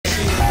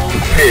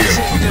Prepare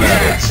for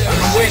battle.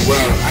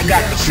 Well, I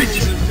got the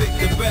picture.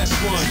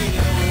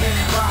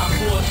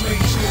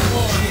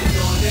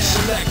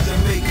 Select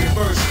and make your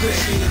first pick.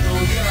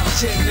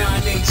 10,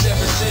 9, 8,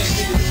 7, 6.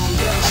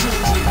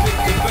 Choose and pick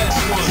the best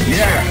one.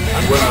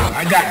 Yeah, well,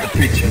 I got the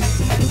picture.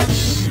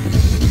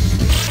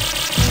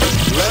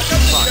 Let's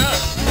fight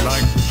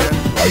like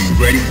gentlemen. Are you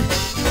ready?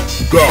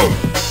 Go!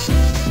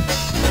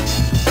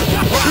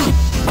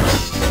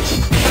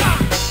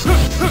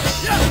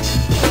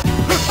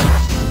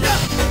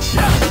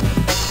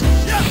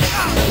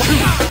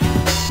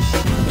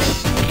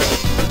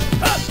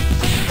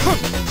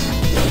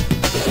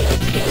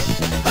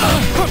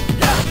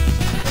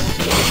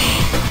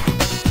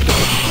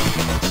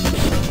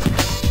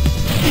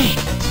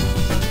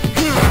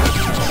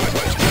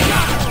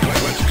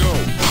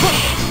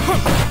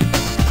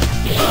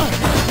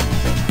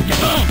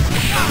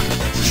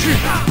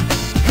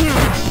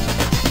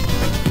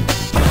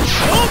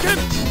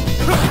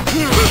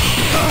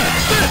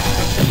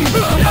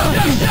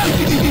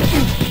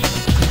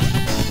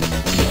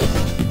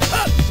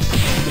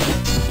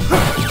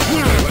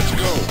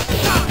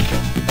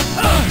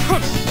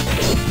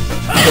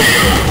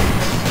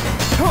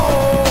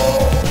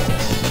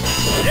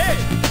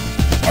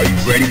 Are you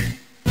ready?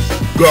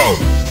 Go!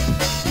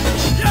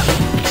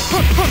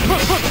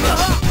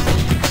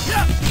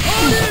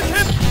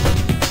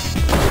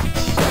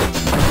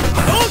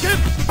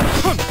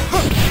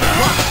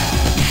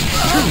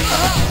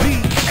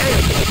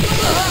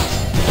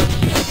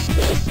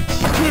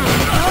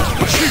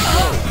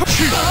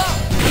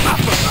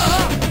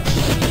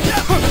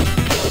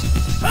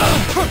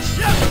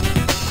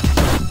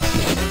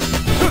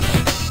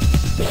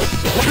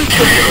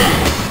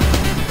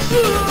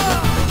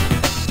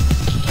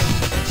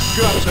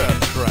 Gutter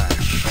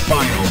trash.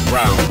 Final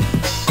round.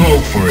 Go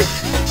for it.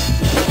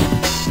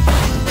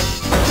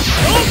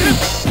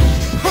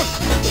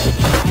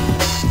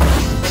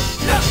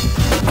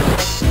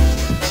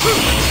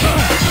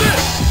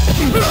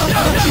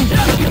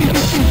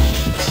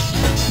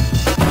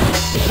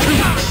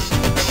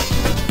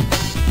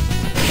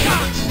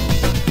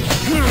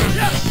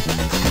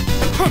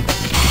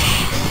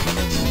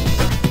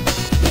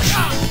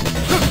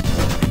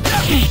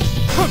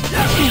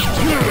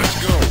 Let's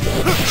go.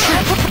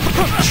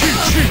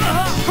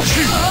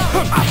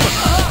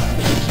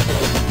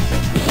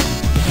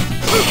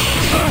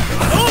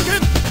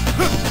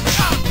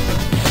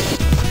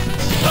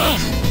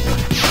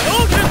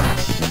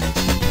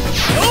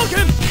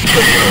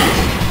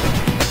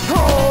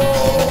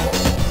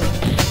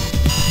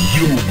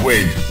 You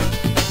win.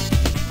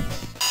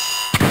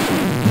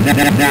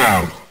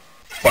 Now,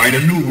 find a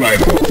new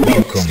rival.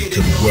 Welcome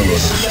to the world of the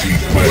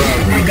Street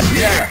Fighter.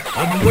 Yeah,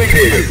 I'm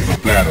prepared for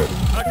battle.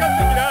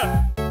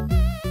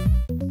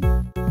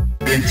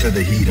 Into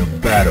the heat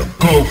of battle.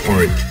 Go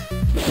for it.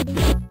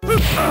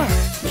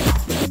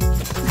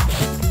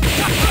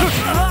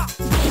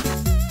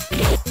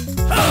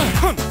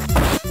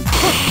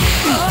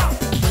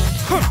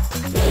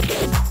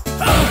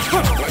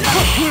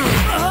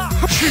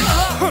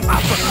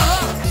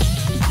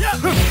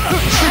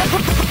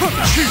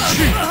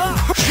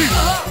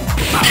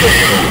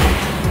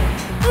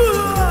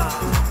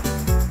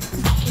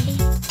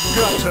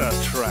 Gutter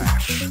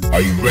trash.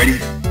 Are you ready?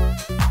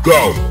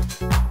 Go!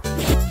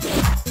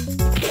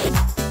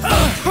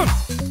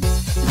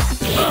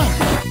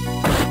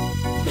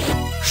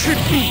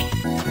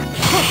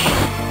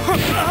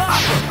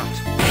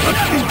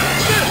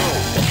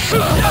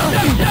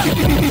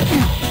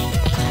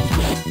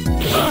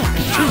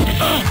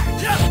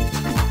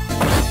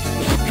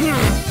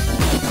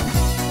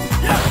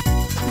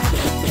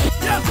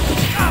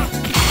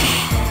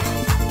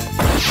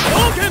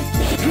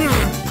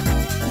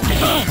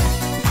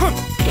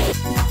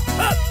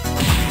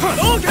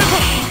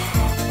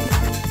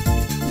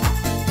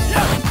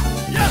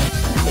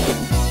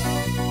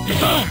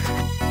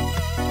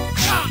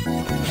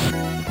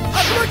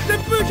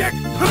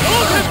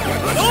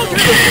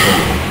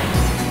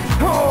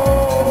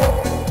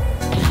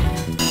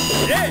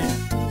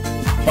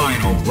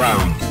 Final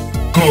round.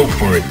 Go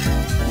for it.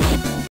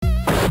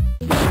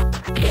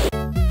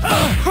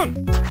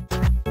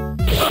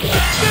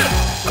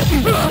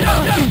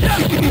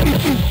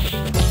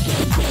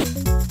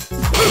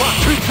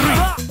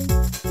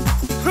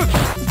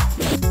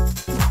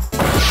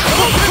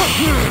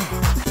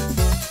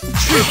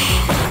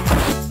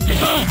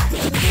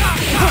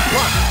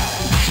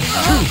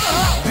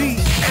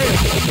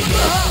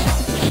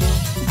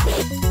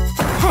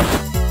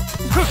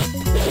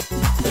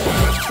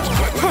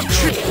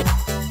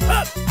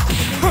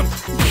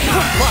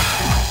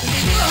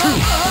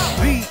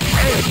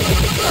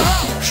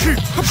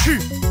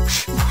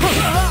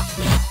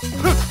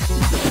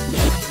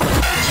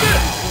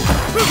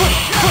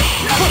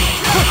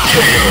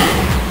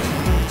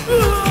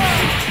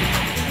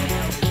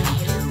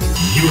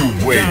 You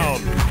win. Down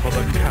for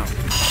the count.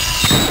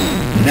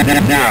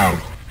 Now,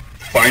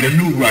 find a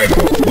new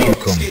rival.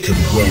 Welcome to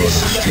the world of the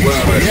Street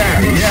Fighter.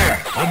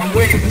 Yeah, I'm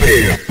waiting.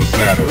 Prepare for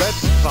battle.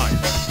 Let's fight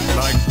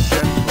like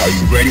gentlemen. Are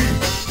you ready?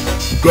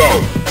 Go!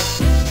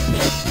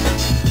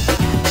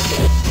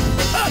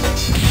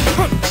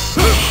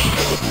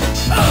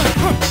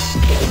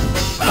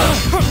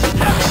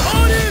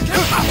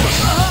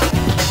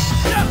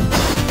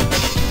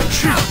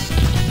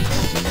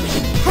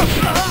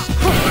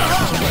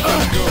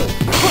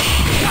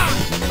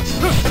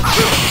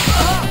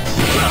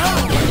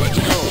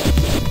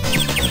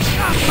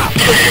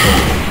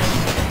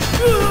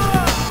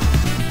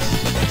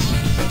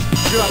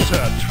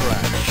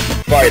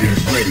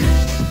 ready.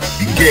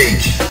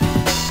 Engage.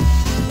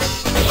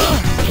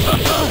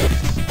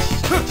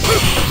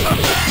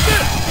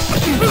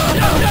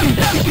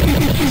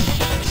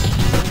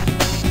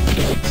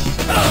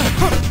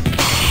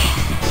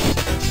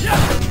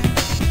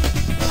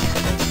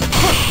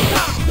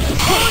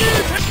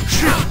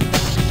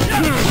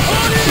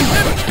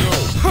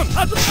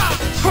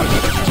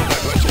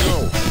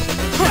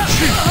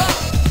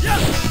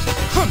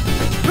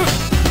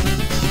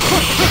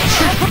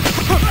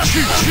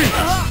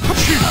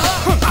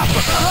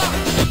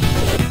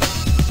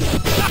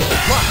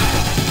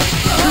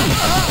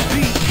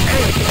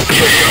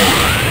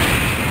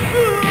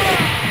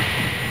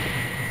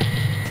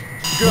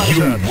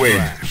 You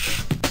win.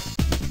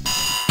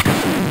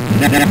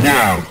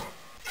 Now,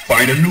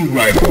 find a new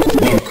rival.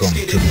 Welcome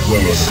to the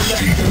world of the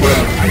street.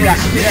 Well,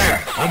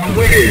 I'm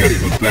prepared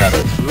for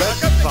battle.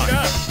 Let's fight.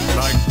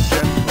 Like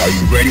gentlemen. Are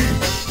you ready?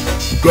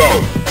 Go!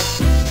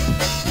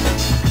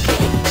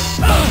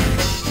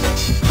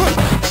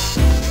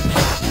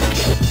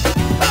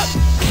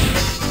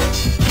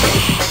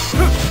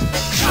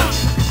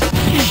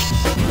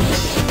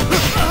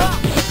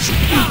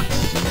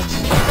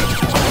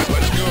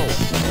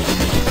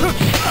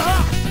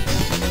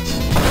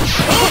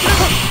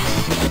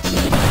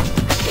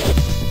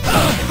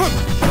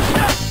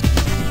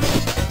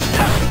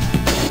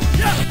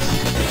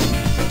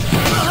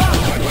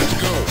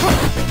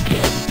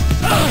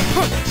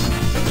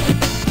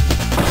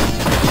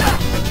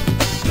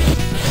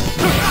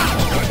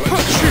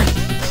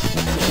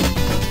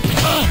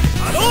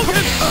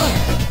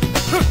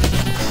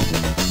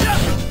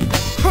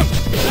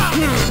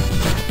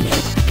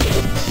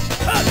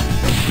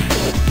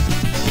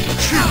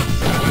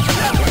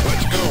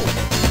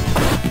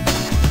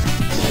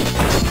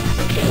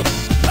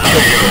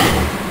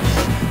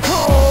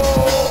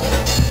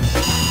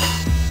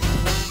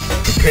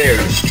 Prepare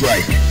to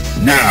strike,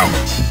 now!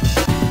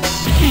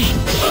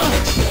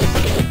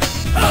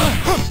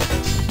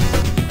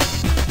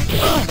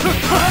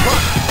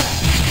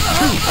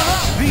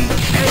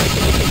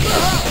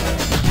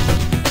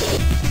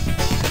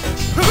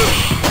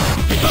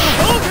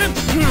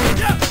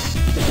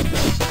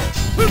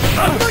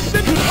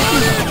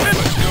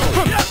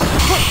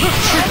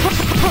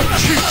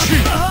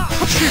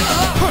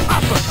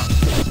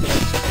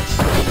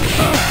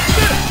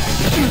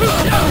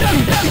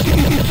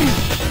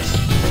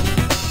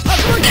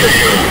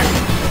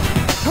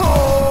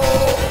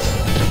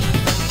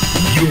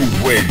 You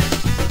win.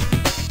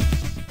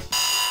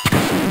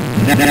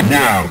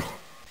 Now,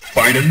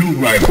 find a new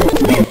rival.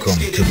 Welcome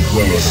to the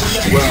world of the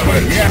street. Well,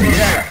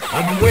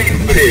 I'm waiting.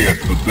 Prepare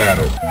for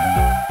battle.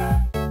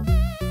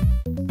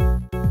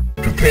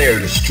 Prepare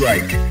to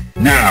strike,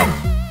 now!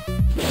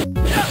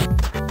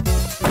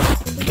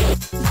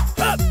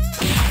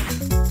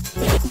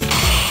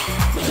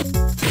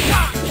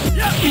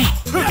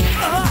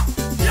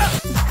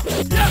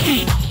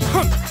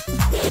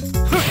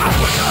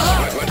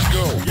 Let's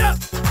go.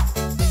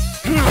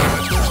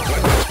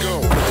 Let's go.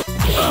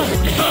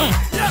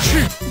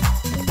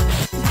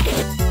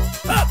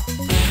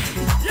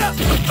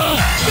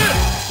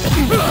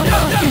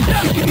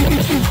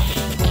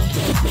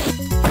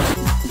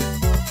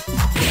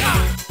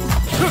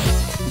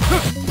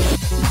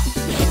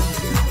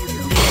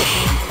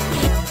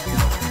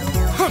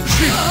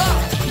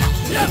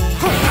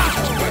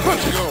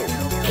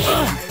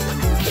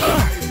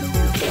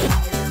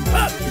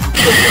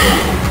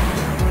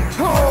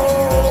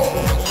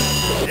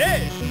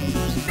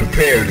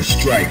 Prepare to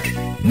strike,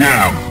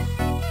 now!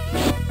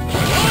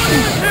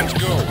 Let's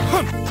go.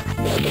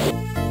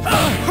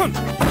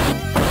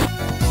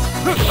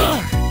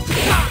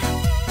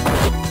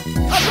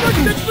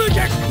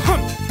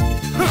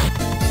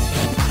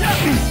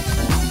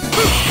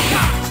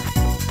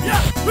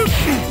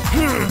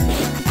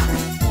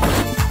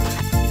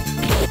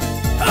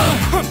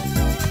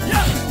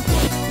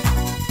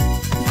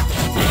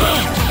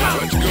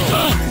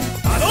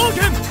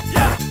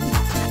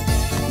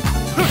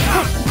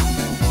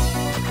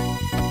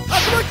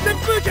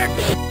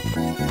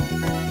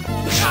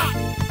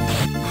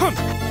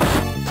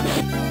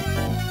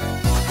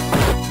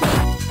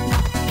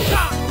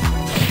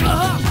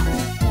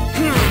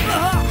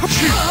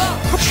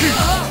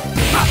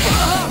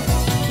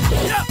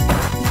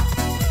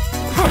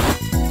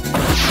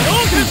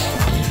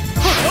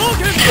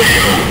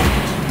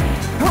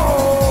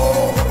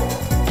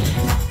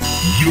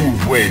 You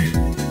win.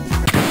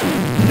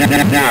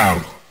 Now,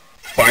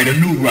 find a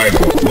new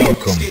rival.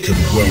 Welcome to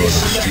the world of the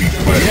street.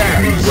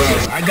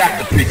 Well, I got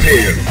to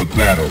prepare for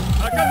battle.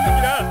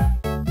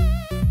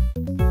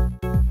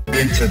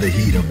 Into the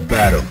heat of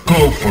battle.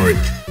 Go for it.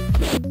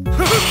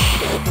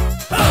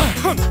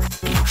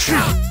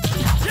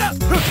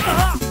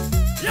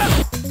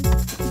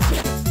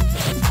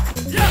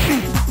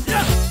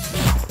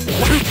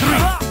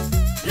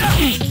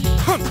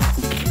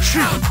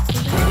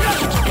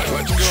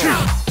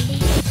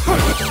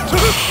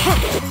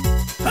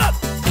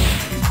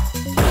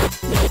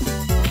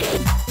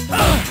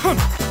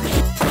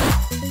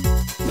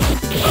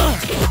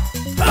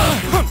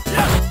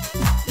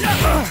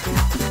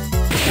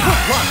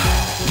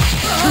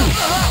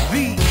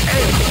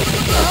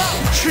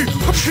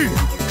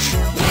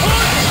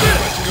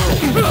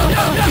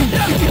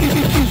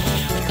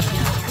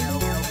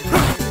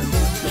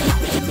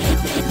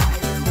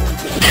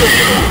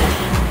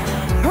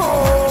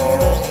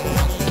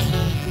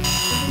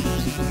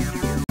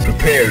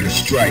 Prepare to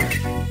strike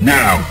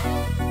now.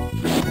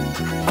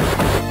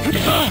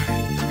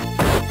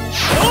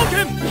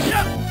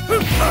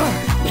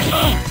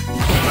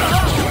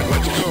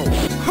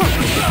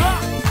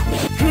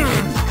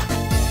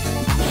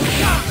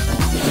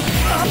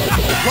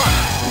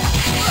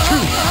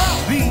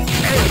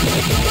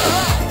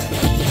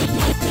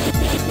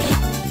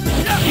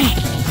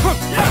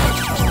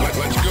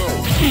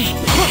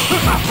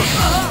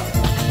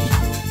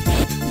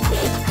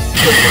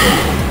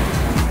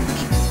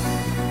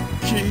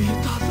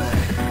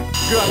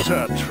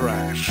 Gutter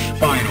trash.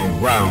 Final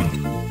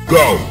round.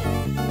 Go.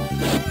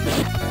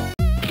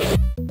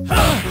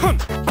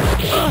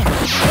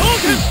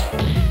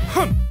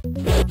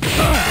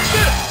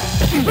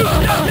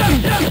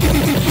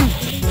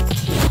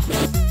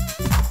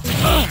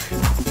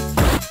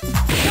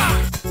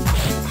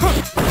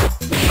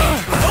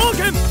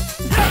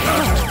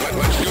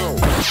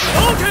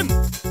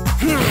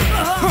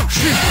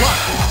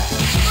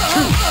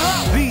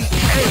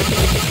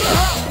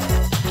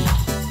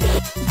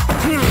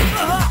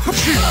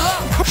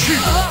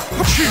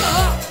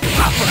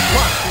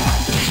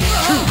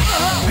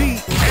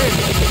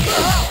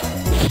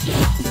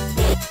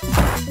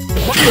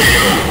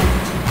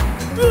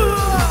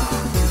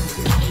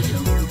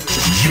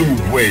 You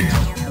win.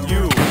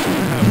 You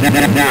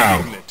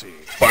Now,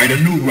 find a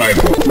new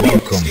rival.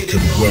 Welcome to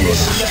the world of the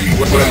street.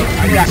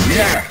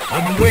 Yeah,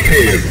 I'm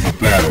prepare for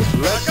battle.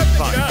 let's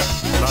fight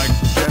like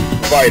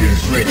gentlemen.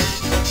 Fighters ready.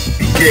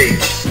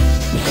 Engage.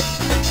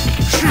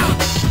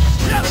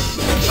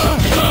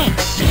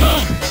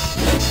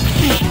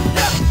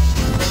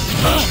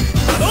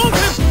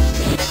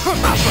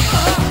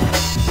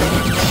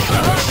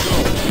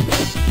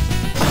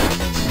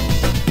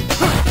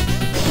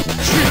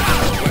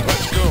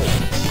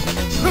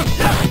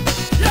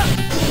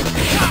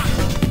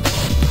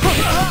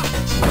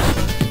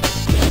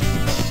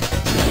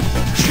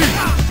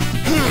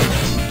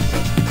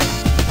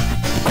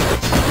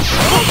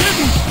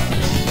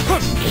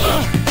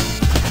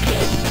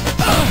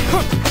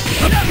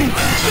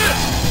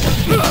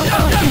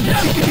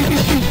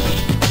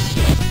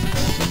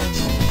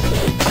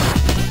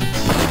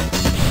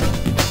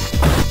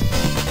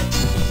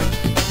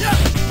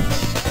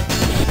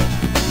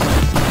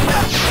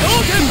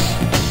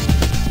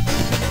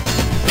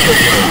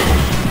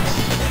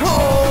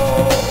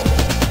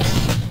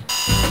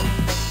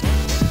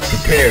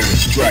 Prepare to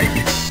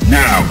strike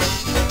now.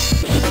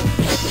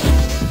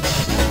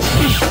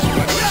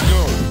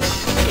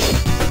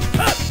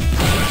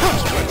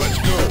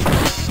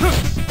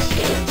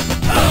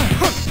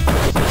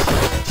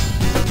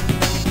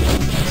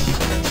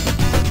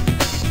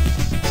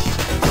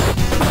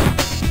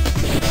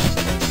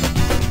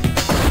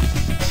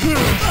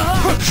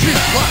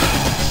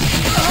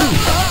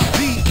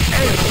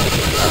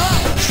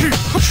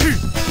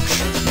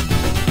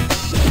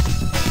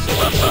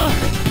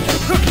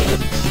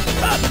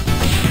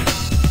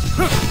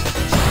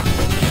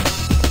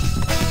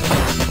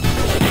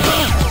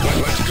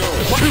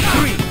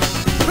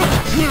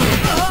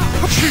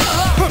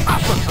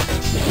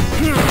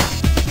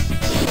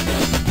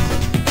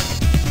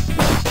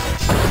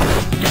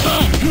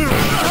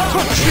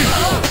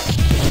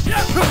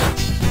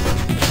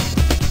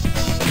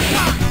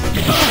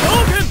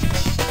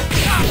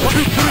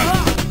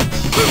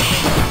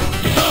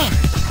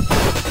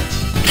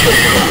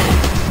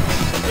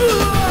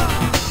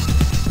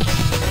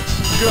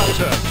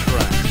 Gutter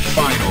trash.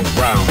 Final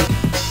round.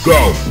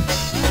 Go.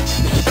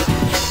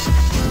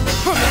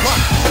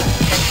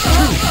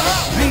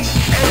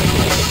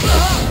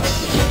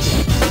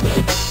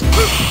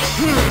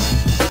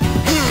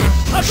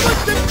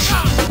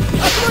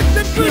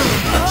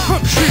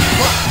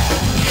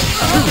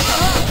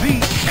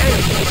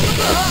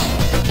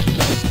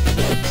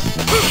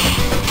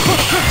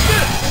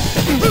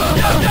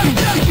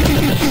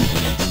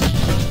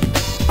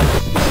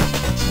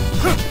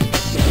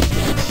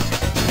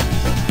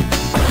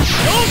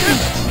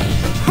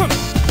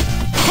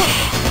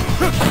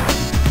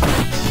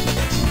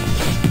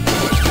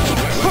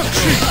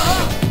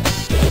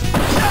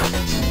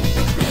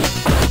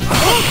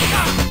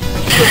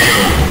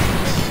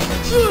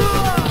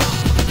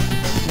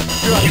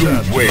 You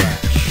win.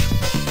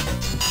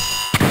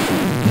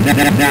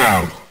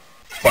 Now,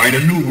 find a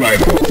new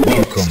rival.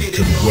 Welcome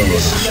to the world of the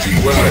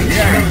street.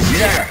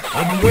 Yeah,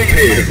 I'm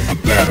waiting for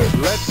battle.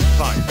 Let's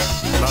fight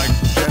like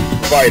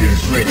gentlemen.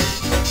 Fighters ready.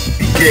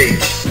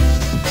 Engage.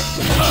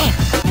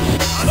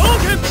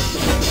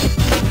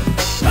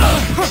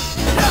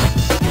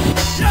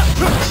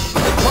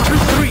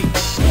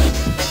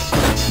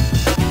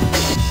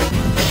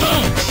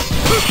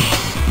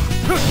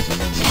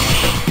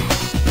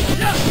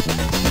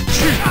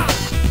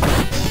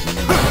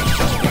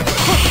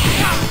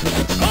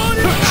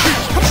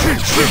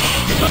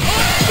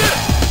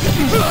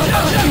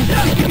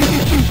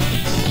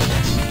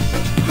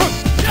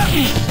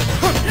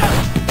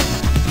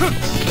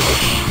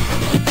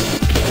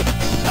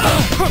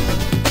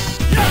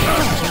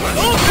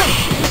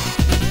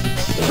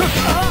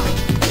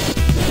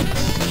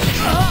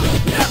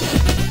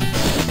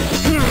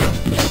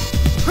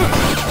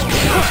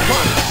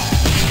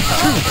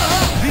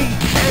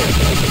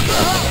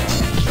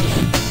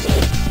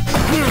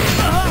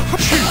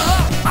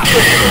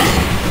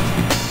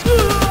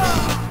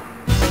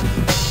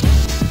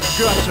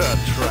 Gutter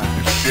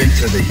trash.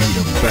 Into the heat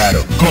of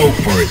battle. Go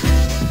for it.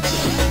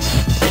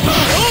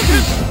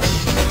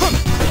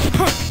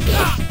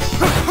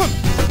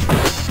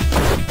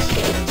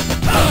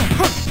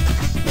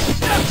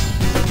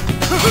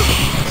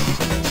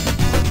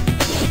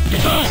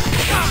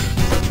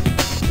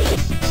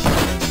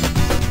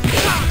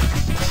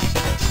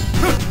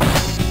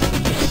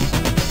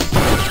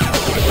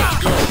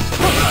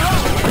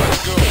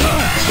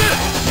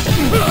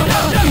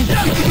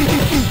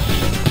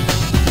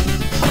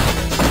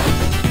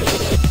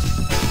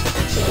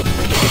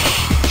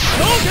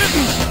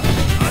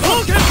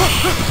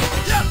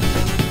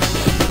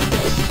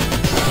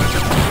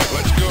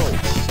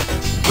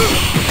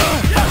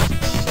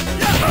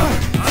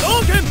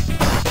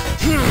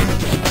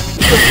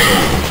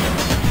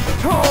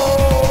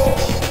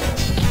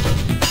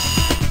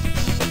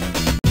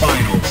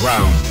 Final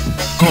round.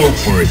 Go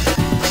for it.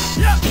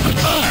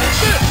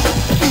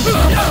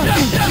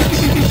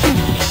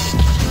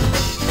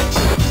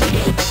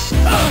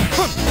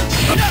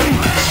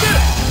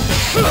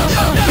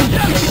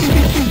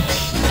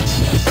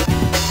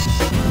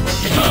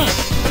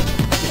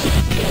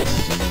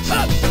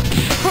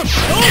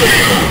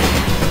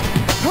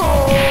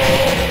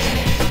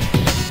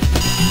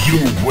 You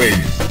win.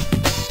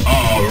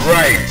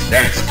 Alright,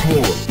 that's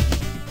cool.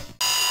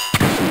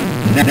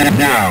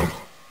 Now,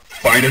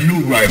 find a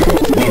new rival.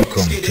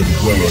 Welcome to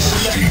the world of the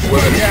street.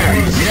 Well,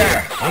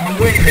 yeah, I'm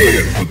waiting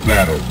here for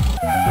battle.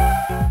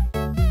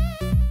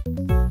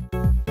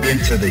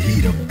 Into the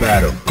heat of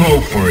battle.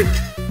 Go for it.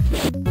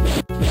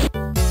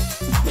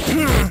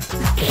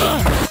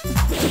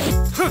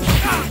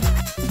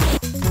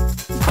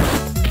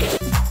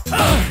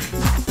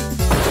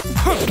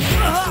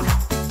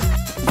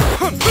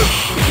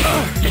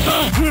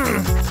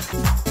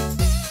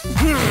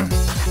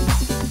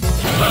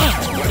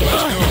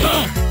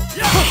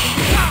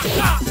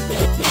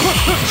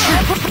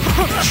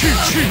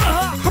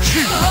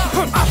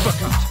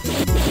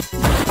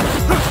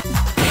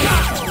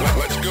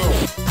 Let's go.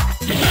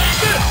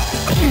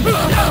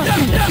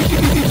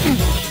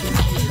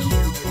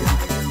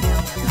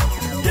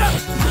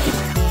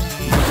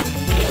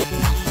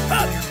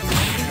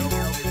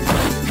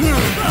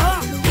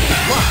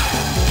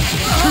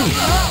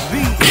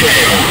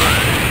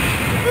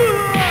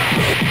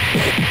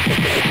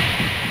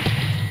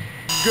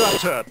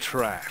 Gutter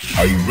trash.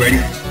 Are you ready?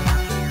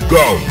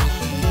 Go!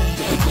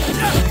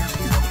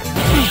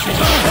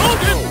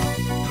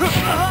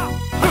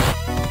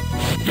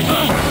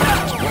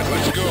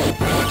 Let's go.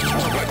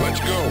 Let's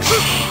go.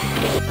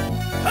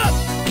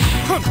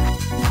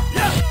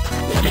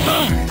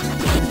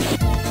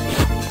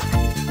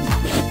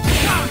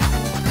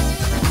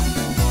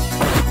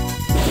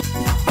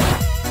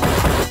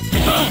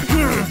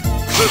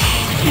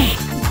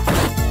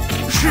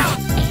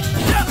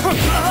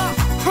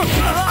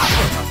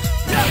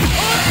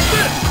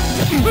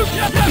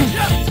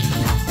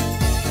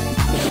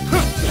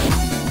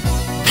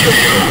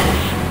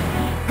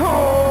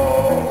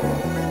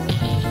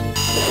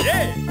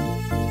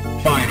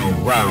 Final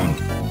round.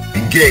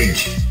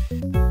 Engage.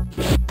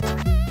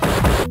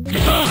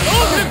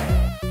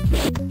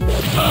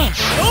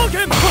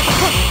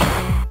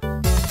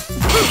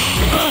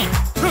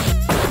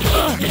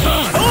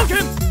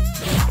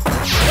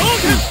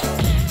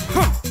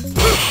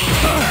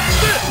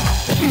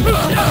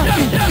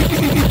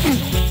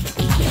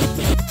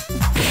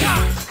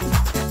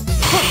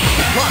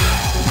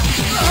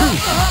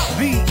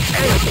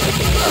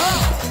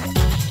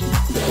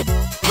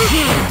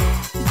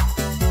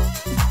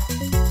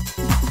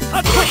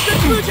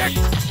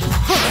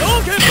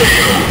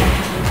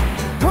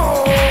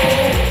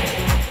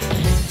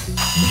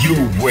 You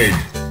win.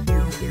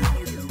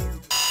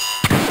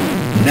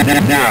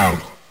 Now,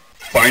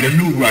 find a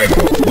new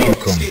rival.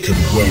 Welcome to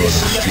the world of the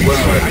street. Well,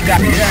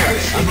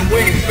 I've been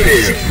waiting for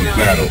this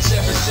battle.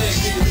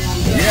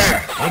 Yeah,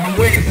 I've been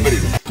waiting for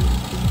this.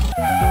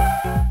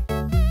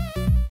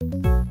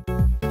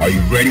 Are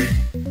you ready?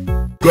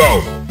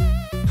 Go!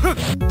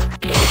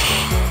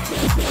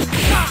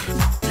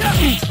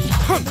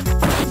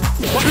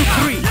 1, 2,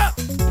 3.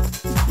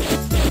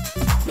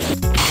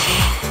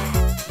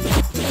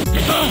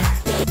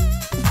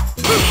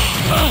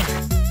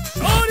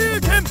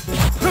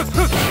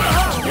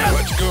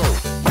 Let's go. Let's go.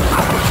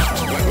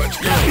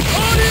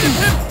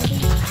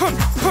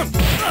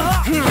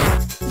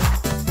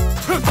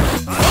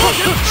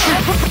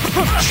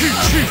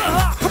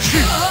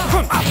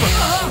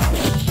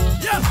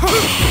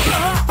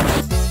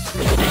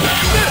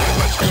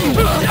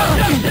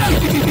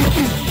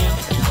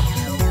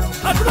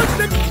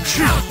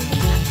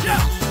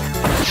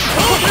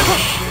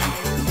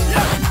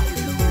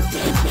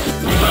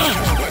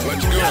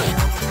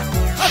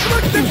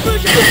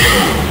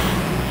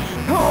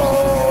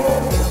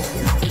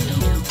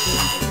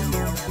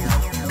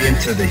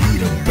 Into the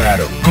heat of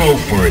battle. Go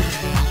for it.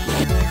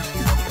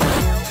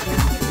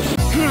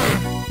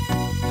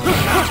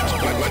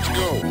 Let's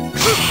go.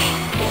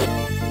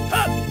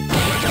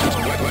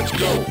 Let's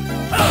go.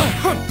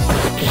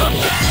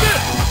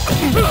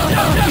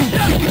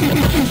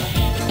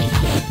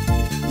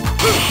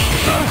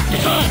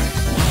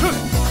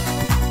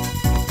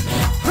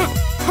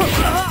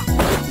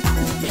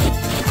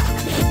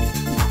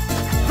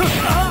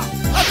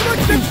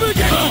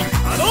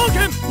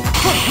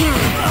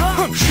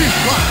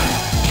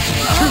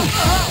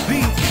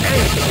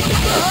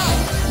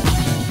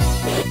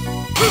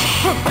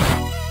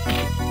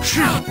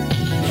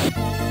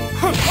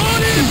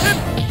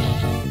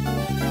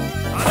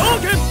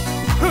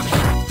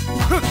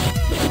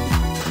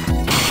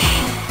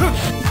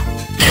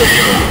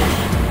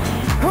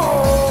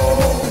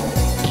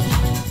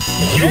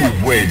 You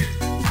win.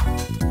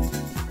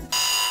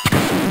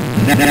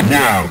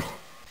 Now,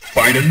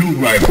 find a new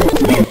rival.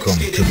 Welcome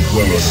to the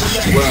world of the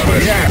street.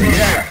 Well,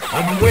 yeah,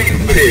 I'm waiting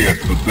prepared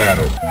for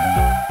battle.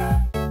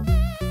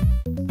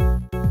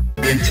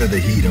 Into the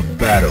heat of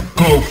battle.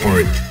 Go for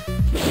it.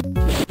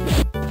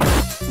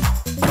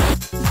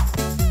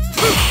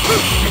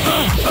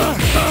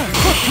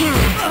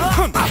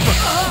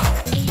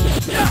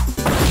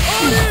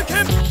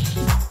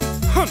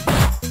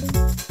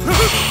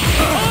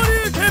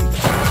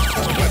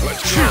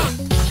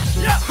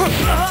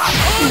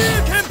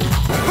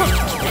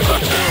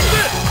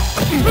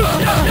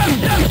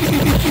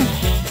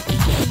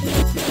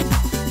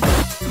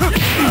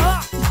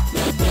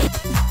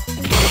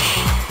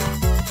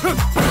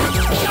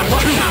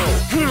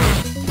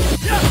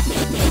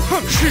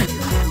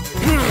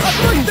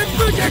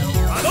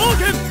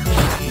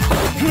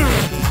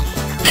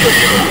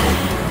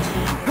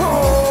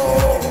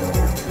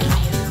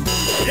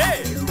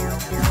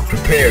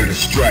 Prepare to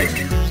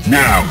strike.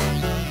 Now.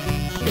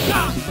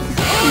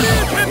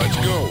 Let's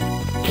go.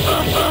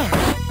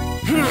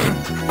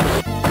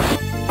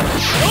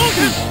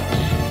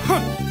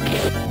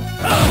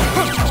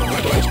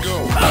 Let's go.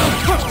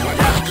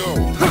 Let's go.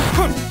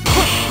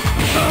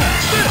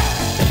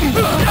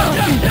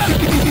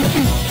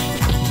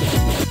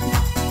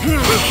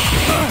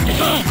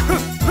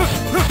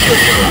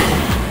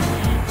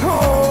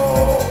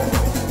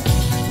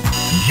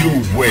 You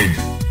win.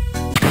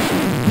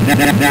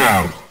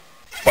 Now,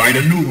 find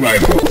a new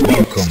rival.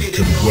 Welcome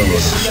to the world of the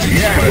street.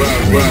 Yeah,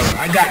 well,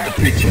 I got the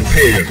pitch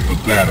prepared for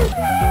battle.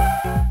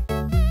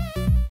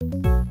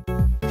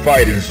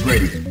 Fighters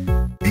ready.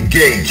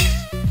 Engage.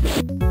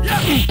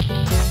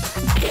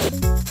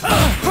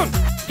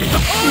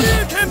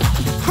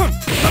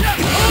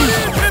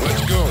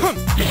 Let's go.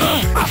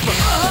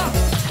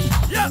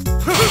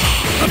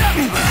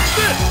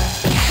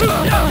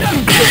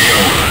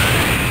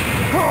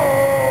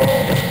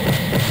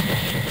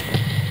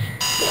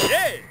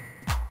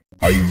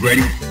 Are you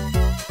ready?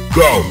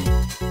 Go!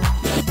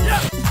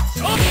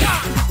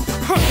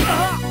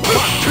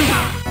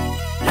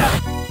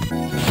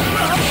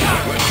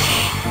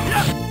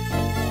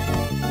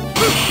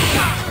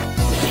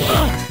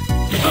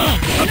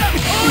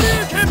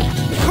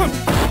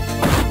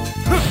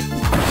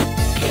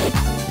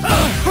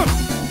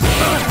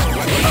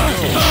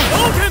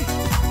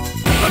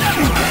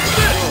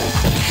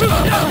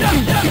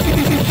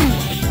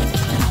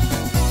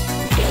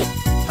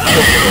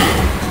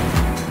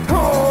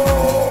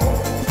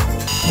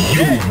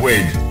 You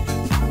win.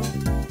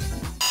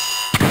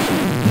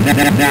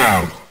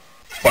 Now,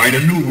 find a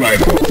new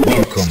rival.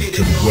 Welcome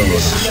to the world of the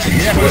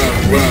street.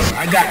 Yeah, well,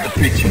 I got the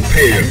pitch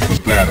prepared for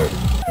battle.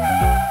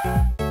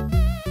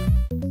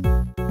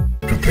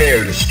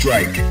 Prepare to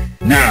strike.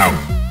 Now.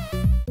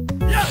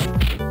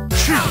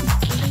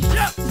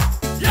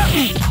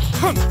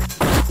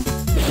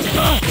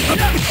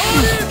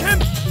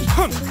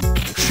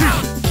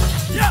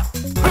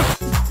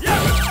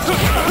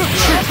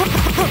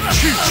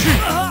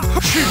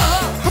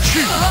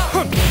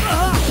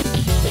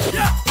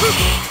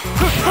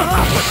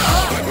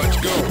 Let's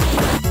go.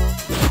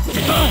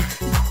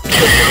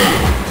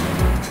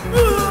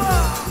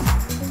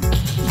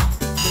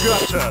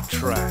 Gutter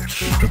trash.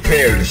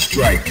 Prepare to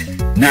strike.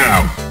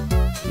 Now.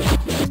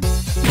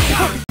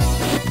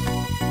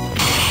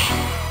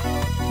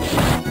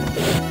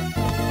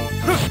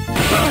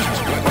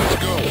 Let's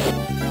go.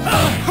 Let's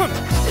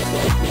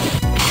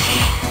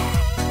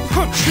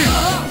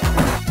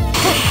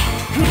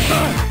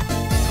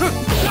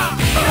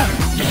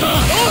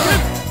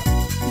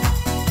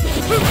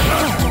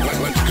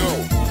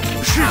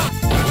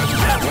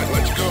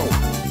go.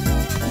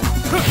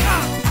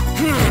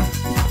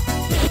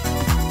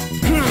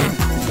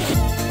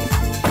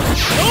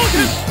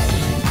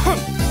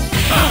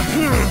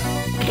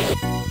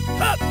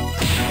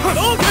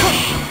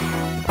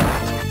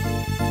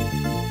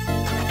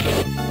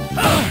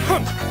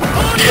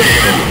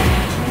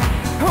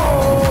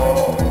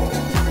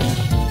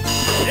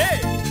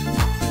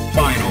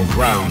 Final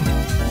round.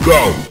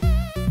 Go!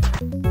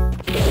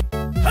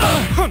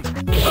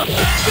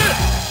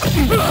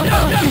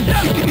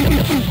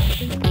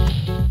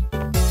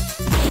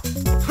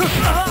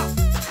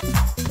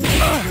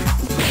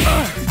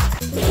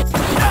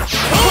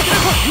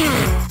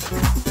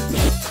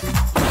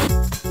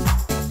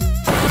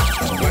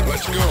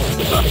 Let's go.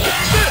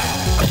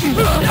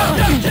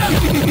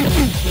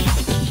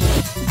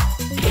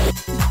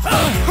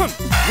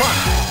 1,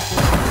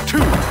 2.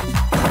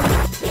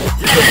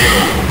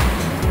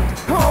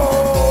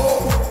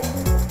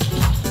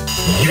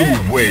 You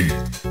win.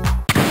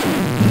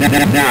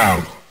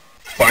 Now,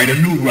 find a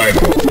new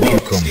rival.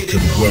 Welcome to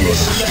the world of the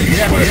street.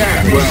 Yeah,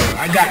 well,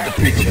 I got the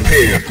pitch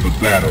prepared for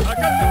battle.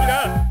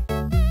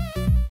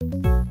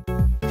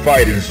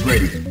 Fighters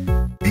ready.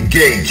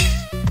 Engage.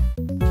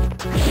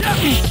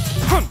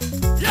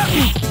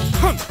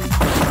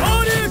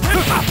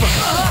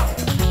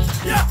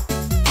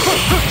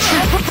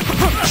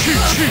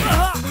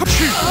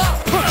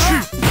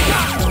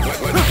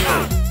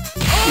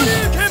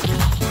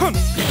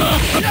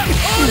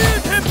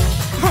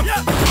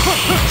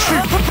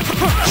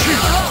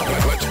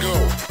 Let's go.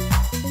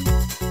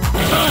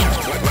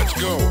 Let's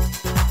go.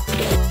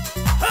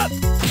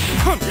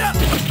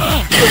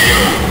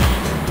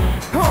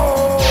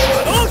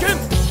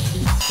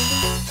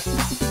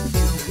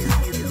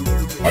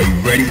 Are you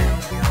ready?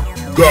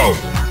 Go!